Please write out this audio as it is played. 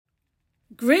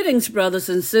Greetings, brothers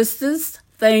and sisters.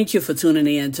 Thank you for tuning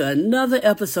in to another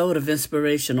episode of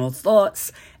Inspirational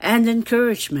Thoughts and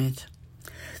Encouragement.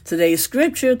 Today's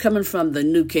scripture coming from the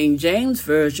New King James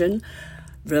Version,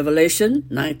 Revelation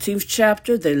 19th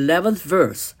chapter, the 11th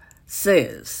verse,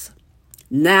 says,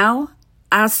 "Now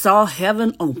I saw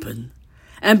heaven open,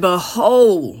 and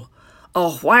behold,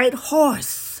 a white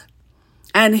horse,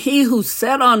 and he who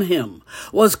sat on him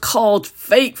was called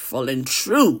Faithful and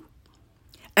True.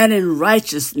 And in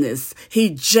righteousness he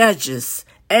judges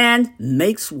and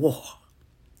makes war."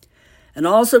 And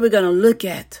also we're going to look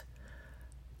at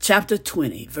chapter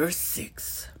 20, verse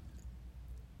 6.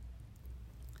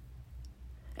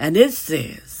 And it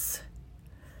says,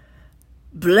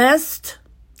 "Blessed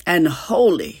and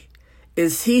holy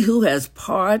is he who has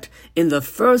part in the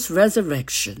first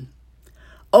resurrection.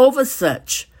 Over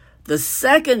such the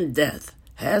second death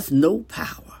has no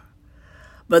power.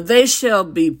 But they shall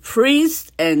be priests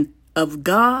and of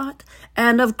God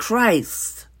and of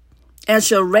Christ, and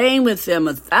shall reign with him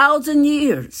 1,000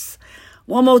 years.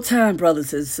 One more time,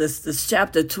 brothers and sisters,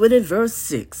 chapter 20, verse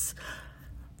 6,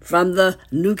 from the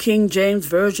New King James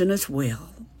Version as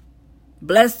well.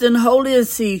 "Blessed and holy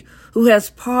is he who has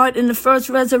part in the first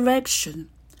resurrection.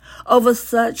 Over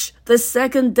such the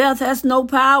second death has no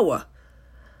power.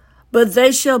 But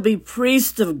they shall be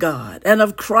priests of God and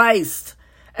of Christ,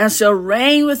 and shall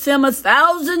reign with him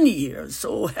 1,000 years.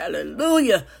 Oh,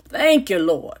 hallelujah. Thank you,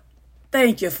 Lord.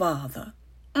 Thank you, Father.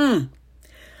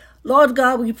 Lord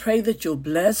God, we pray that you'll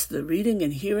bless the reading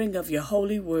and hearing of your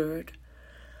holy word.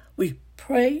 We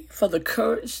pray for the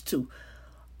courage to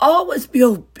always be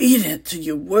obedient to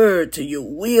your word, to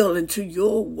your will, and to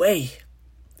your way.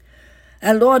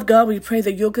 And Lord God, we pray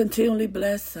that you'll continually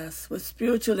bless us with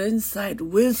spiritual insight,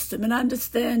 wisdom, and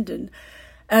understanding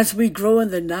as we grow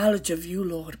in the knowledge of you,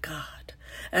 Lord God,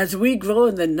 as we grow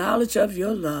in the knowledge of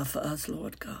your love for us,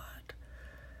 Lord God.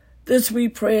 This we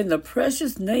pray in the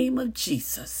precious name of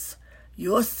Jesus,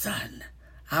 your Son,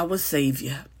 our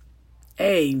Savior.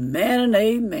 Amen and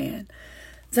amen.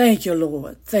 Thank you,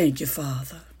 Lord. Thank you,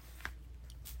 Father.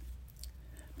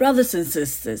 Brothers and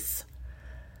sisters,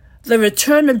 the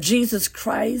return of Jesus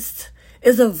Christ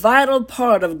is a vital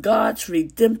part of God's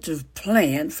redemptive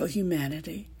plan for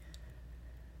humanity.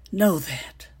 Know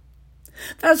that.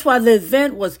 That's why the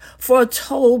event was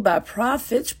foretold by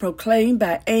prophets, proclaimed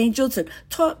by angels, and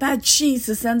taught by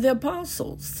Jesus and the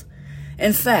apostles.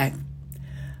 In fact,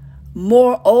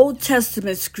 more Old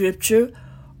Testament scripture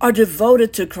are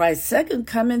devoted to Christ's second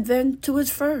coming than to his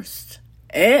first.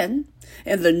 And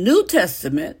in the New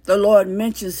Testament, the Lord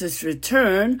mentions his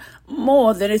return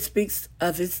more than it speaks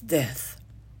of his death.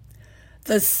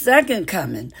 The second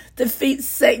coming defeats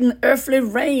Satan's earthly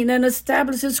reign and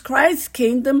establishes Christ's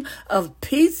kingdom of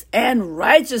peace and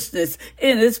righteousness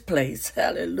in its place.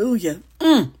 Hallelujah.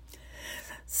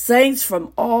 Saints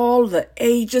from all the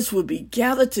ages will be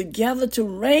gathered together to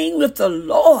reign with the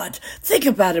Lord. Think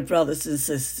about it, brothers and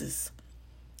sisters.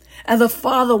 And the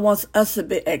Father wants us to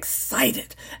be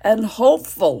excited and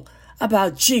hopeful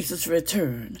about Jesus'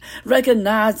 return,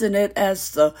 recognizing it as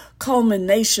the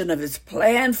culmination of his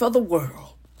plan for the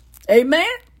world. Amen?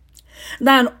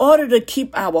 Now, in order to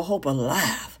keep our hope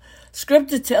alive,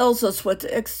 Scripture tells us what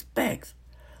to expect,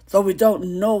 though we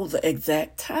don't know the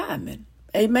exact timing.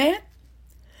 Amen?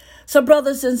 So,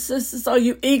 brothers and sisters, are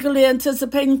you eagerly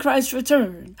anticipating Christ's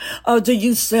return, or do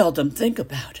you seldom think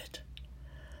about it?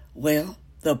 Well,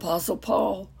 the Apostle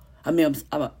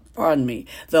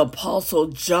the Apostle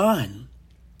John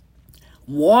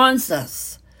warns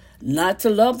us not to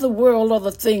love the world or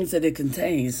the things that it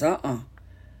contains,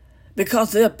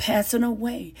 because they're passing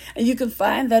away. And you can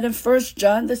find that in 1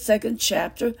 John, the 2nd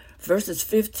chapter, verses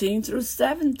 15 through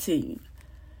 17.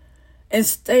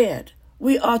 Instead,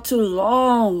 we are to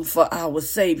long for our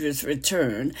Savior's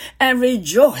return and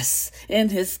rejoice in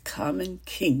his coming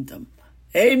kingdom.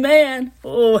 Amen.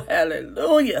 Oh,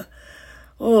 hallelujah.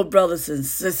 Oh, brothers and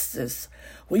sisters,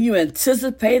 when you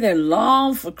anticipate and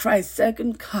long for Christ's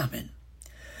second coming,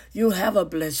 you'll have a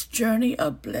blessed journey,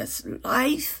 a blessed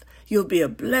life. You'll be a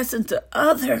blessing to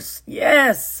others.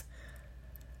 Yes.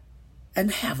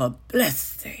 And have a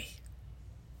blessed day.